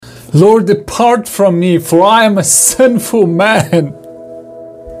Lord, depart from me, for I am a sinful man.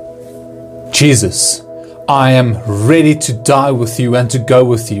 Jesus, I am ready to die with you and to go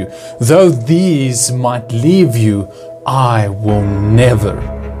with you. Though these might leave you, I will never.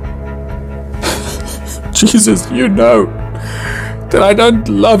 Jesus, you know that I don't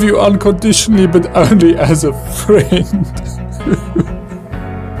love you unconditionally, but only as a friend.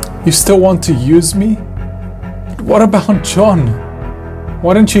 You still want to use me? But what about John?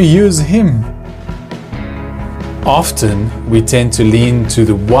 Why don't you use him? Often we tend to lean to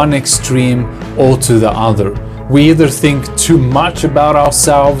the one extreme or to the other. We either think too much about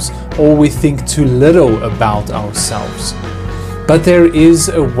ourselves or we think too little about ourselves. But there is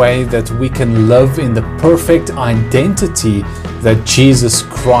a way that we can live in the perfect identity that Jesus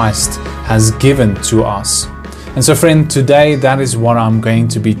Christ has given to us. And so friend, today that is what I'm going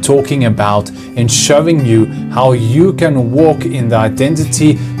to be talking about and showing you how you can walk in the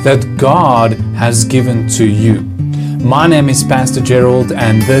identity that God has given to you. My name is Pastor Gerald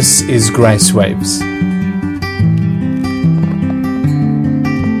and this is Grace Waves.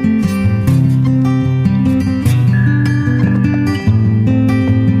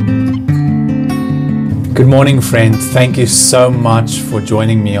 Good morning, friend. Thank you so much for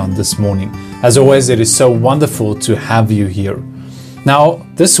joining me on this morning. As always, it is so wonderful to have you here. Now,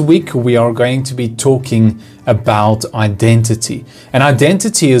 this week we are going to be talking about identity. And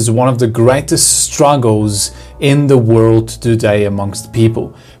identity is one of the greatest struggles in the world today amongst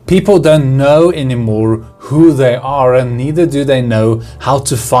people. People don't know anymore who they are, and neither do they know how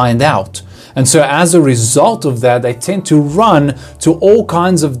to find out. And so as a result of that, they tend to run to all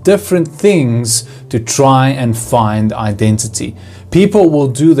kinds of different things to try and find identity. People will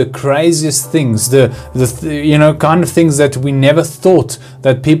do the craziest things, the kind of things that we never thought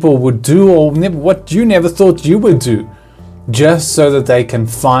that people would do, or what you never thought you would do, just so that they can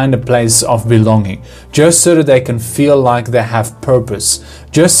find a place of belonging, just so that they can feel like they have purpose,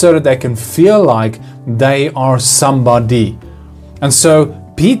 just so that they can feel like they are somebody. And so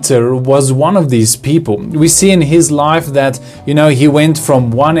Peter was one of these people. We see in his life that, he went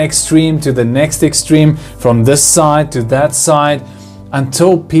from one extreme to the next extreme, from this side to that side,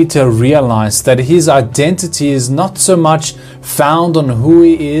 until Peter realized that his identity is not so much found on who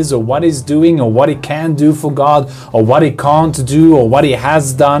he is or what he's doing or what he can do for God or what he can't do or what he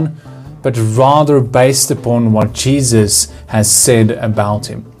has done, but rather based upon what Jesus has said about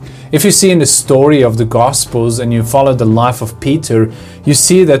him. If you see in the story of the Gospels and you follow the life of Peter, you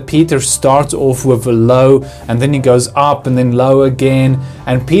see that Peter starts off with a low and then he goes up and then low again.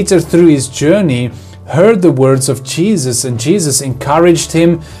 And Peter, through his journey, heard the words of Jesus, and Jesus encouraged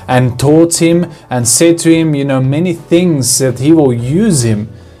him and taught him and said to him, many things that he will use him.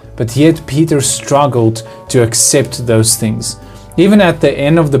 But yet Peter struggled to accept those things. Even at the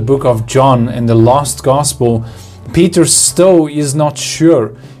end of the book of John, in the last Gospel, Peter still is not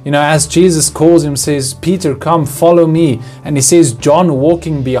sure. As Jesus calls him, says, Peter, come, follow me. And he says, John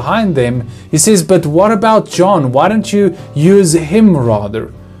walking behind them. He says, but what about John? Why don't you use him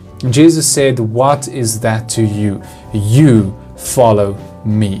rather? And Jesus said, what is that to you? You follow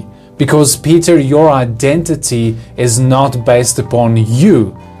me. Because Peter, your identity is not based upon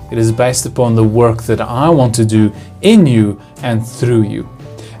you. It is based upon the work that I want to do in you and through you.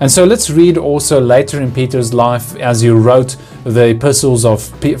 And so let's read also later in Peter's life, as he wrote the epistles of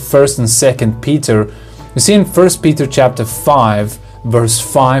 1st and 2nd Peter. You see in 1 Peter chapter 5, verse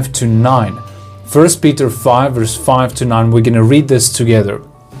 5 to 9. 1 Peter 5, verse 5 to 9. We're going to read this together.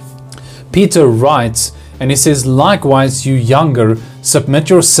 Peter writes, and he says, likewise, you younger, submit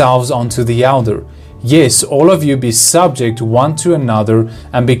yourselves unto the elder. Yes, all of you be subject one to another,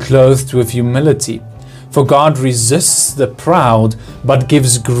 and be clothed with humility. For God resists the proud, but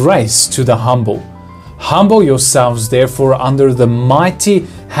gives grace to the humble. Humble yourselves, therefore, under the mighty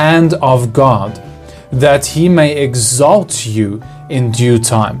hand of God, that he may exalt you in due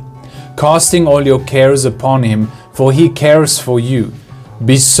time, casting all your cares upon him, for he cares for you.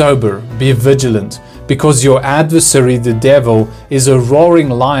 Be sober, be vigilant, because your adversary, the devil, is a roaring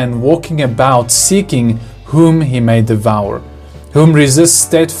lion walking about, seeking whom he may devour, whom resist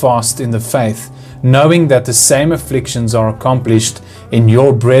steadfast in the faith, knowing that the same afflictions are accomplished in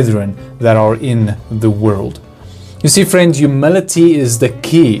your brethren that are in the world. You see, friend, humility is the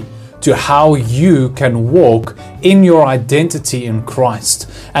key to how you can walk in your identity in Christ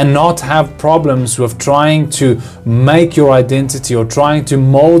and not have problems with trying to make your identity or trying to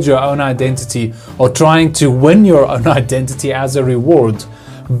mold your own identity or trying to win your own identity as a reward.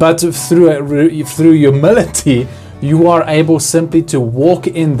 But through humility, you are able simply to walk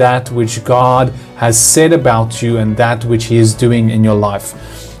in that which God has said about you and that which He is doing in your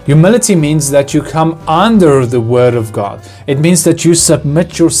life. Humility means that you come under the word of God. It means that you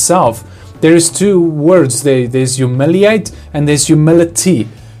submit yourself. There is two words. There's humiliate and there's humility.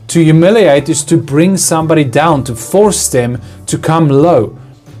 To humiliate is to bring somebody down, to force them to come low.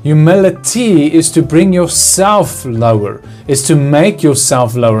 Humility is to bring yourself lower, is to make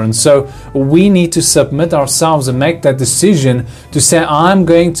yourself lower. And so we need to submit ourselves and make that decision to say, I'm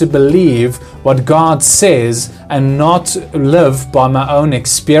going to believe what God says and not live by my own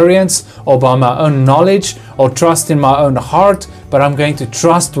experience or by my own knowledge or trust in my own heart, but I'm going to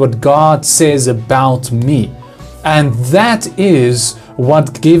trust what God says about me. And that is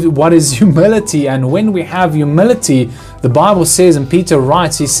what is humility. And when we have humility, the Bible says, and Peter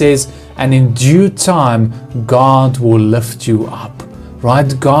writes, he says, and in due time God will lift you up.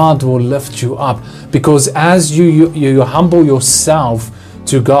 Right? God will lift you up, because as you humble yourself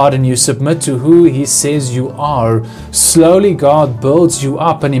to God and you submit to who He says you are, slowly God builds you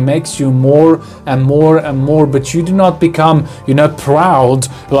up and He makes you more and more and more. But you do not become, proud.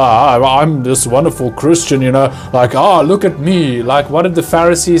 I'm this wonderful Christian, like, look at me. Like, what did the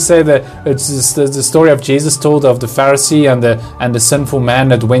Pharisees say? That it's the story of Jesus told of the Pharisee and the sinful man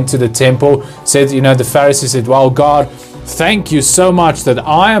that went to the temple. Said, the Pharisee said, well, God, thank you so much that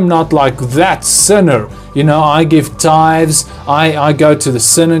I am not like that sinner. I give tithes, I go to the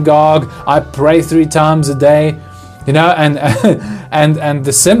synagogue, I pray 3 times a day, and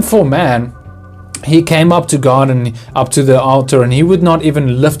the sinful man, he came up to God and up to the altar, and he would not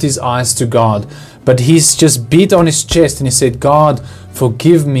even lift his eyes to God, but he's just beat on his chest and he said, God,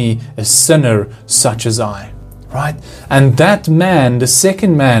 forgive me, a sinner such as I. Right? And that man, the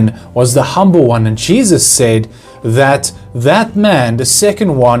second man, was the humble one. And Jesus said that man, the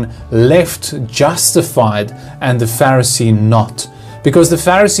second one, left justified and the Pharisee not. Because the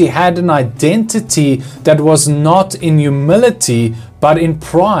Pharisee had an identity that was not in humility, but in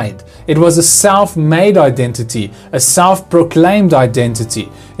pride. It was a self-made identity, a self-proclaimed identity.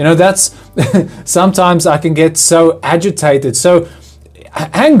 That's sometimes I can get so agitated, so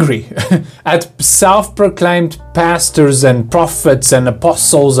angry at self-proclaimed pastors and prophets and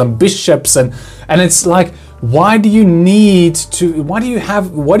apostles and bishops, and it's like, why do you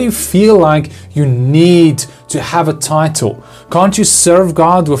feel like you need to have a title? Can't you serve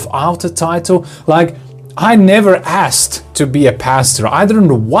God without a title? Like, I never asked to be a pastor. I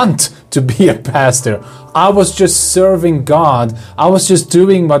didn't want to be a pastor. I was just serving God. I was just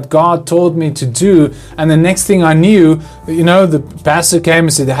doing what God told me to do. And the next thing I knew, the pastor came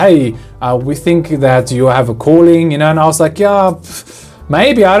and said, hey, we think that you have a calling, and I was like, yeah,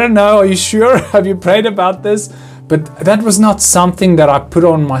 maybe, I don't know. Are you sure? Have you prayed about this? But that was not something that I put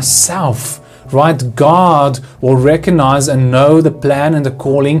on myself. Right? God will recognize and know the plan and the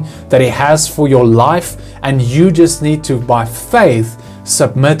calling that He has for your life, and you just need to, by faith,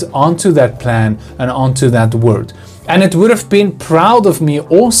 submit onto that plan and onto that word. And it would have been proud of me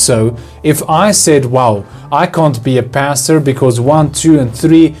also if I said, wow, I can't be a pastor because 1, 2, and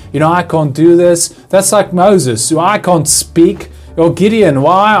 3, I can't do this. That's like Moses, so I can't speak. Or Gideon,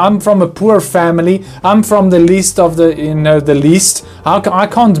 why? I'm from a poor family. I'm from the least of the least. I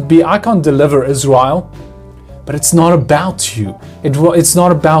can't deliver Israel. But it's not about you. It's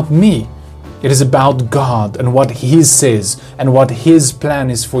not about me. It is about God and what He says and what His plan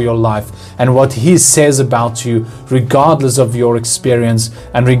is for your life and what He says about you, regardless of your experience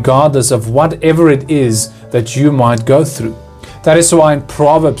and regardless of whatever it is that you might go through. That is why in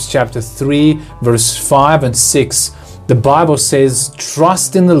Proverbs chapter 3, verse 5 and 6, the Bible says,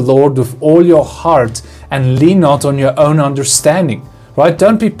 trust in the Lord with all your heart and lean not on your own understanding. Right?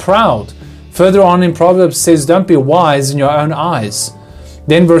 Don't be proud. Further on in Proverbs says, don't be wise in your own eyes.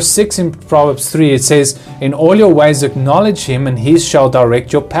 Then verse 6 in Proverbs 3, it says, in all your ways acknowledge Him and He shall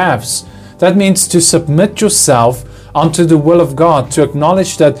direct your paths. That means to submit yourself unto the will of God, to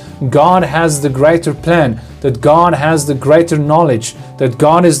acknowledge that God has the greater plan, that God has the greater knowledge, that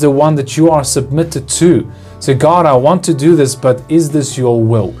God is the one that you are submitted to. Say, God, I want to do this, but is this your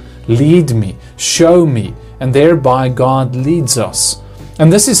will? Lead me, show me, and thereby God leads us.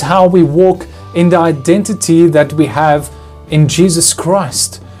 And this is how we walk in the identity that we have in Jesus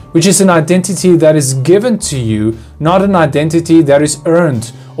Christ, which is an identity that is given to you, not an identity that is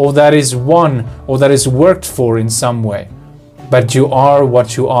earned or that is won or that is worked for in some way. But you are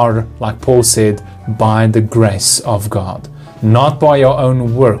what you are, like Paul said, by the grace of God, not by your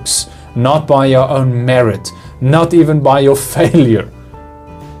own works, not by your own merit, not even by your failure.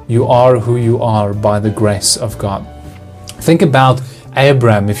 You are who you are by the grace of God. Think about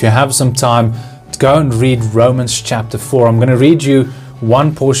Abraham. If you have some time, go and read Romans chapter 4. I'm going to read you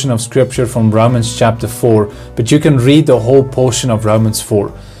one portion of scripture from Romans chapter 4, but you can read the whole portion of Romans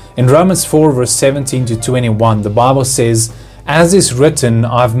 4. In Romans 4 verse 17 to 21, the Bible says, "As is written,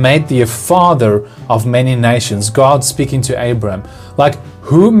 I've made thee a father of many nations." God speaking to Abraham. Like,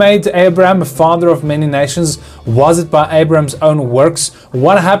 who made Abraham a father of many nations? Was it by Abraham's own works?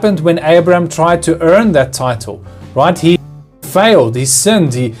 What happened when Abraham tried to earn that title? Right? He failed, he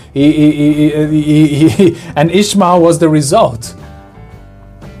sinned, and Ishmael was the result.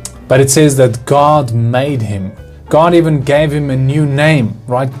 But it says that God made him. God even gave him a new name,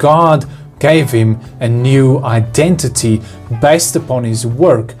 right? God gave him a new identity based upon his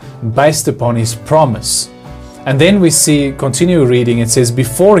work, based upon his promise. And then we see, continue reading, it says,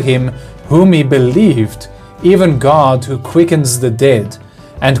 "Before him whom he believed, even God who quickens the dead,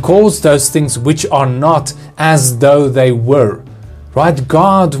 and calls those things which are not as though they were." Right?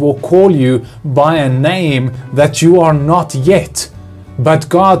 God will call you by a name that you are not yet. But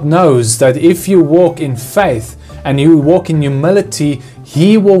God knows that if you walk in faith and you walk in humility,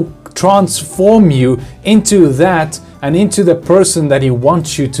 He will transform you into that and into the person that He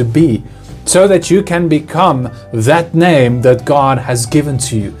wants you to be, so that you can become that name that God has given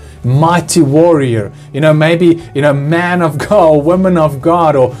to you. Mighty warrior, maybe, man of God, woman of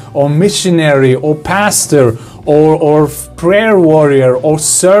God, or missionary, or pastor, or prayer warrior, or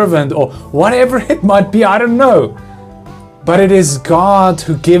servant, or whatever it might be, I don't know. But it is God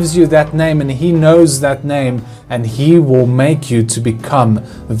who gives you that name, and He knows that name, and He will make you to become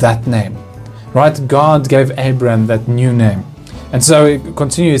that name. Right? God gave Abraham that new name. And so it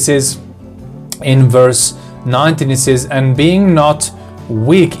continues, it says in verse 19, it says, "And being not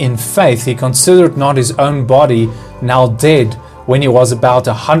weak in faith, he considered not his own body now dead when he was about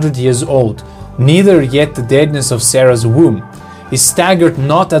 100 years old, neither yet the deadness of Sarah's womb. He staggered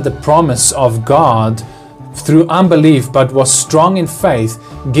not at the promise of God through unbelief, but was strong in faith,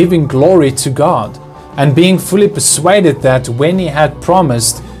 giving glory to God, and being fully persuaded that when he had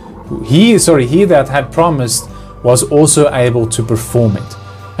promised, he that had promised was also able to perform it."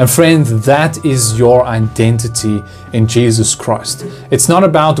 And friend, that is your identity in Jesus Christ. It's not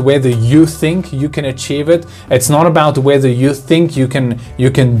about whether you think you can achieve it. It's not about whether you think you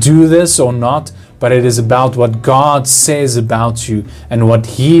can do this or not, but it is about what God says about you and what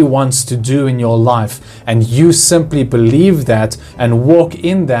He wants to do in your life. And you simply believe that and walk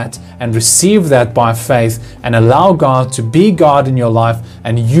in that and receive that by faith and allow God to be God in your life,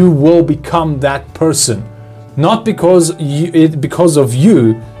 and you will become that person. Not because of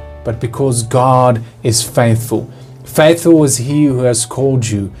you, but because God is faithful. Faithful is He who has called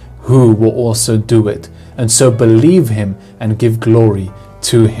you, who will also do it. And so believe Him and give glory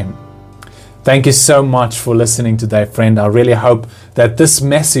to Him. Thank you so much for listening today, friend. I really hope that this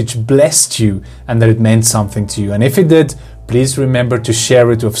message blessed you and that it meant something to you. And if it did, please remember to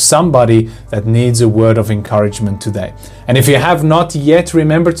share it with somebody that needs a word of encouragement today. And if you have not yet,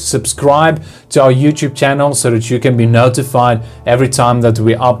 remember to subscribe to our YouTube channel so that you can be notified every time that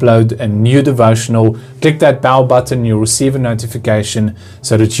we upload a new devotional. Click that bell button, you'll receive a notification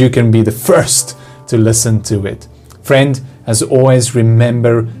so that you can be the first to listen to it. Friend, as always,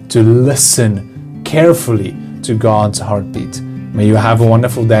 remember to listen carefully to God's heartbeat. May you have a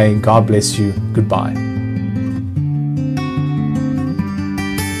wonderful day. God bless you. Goodbye.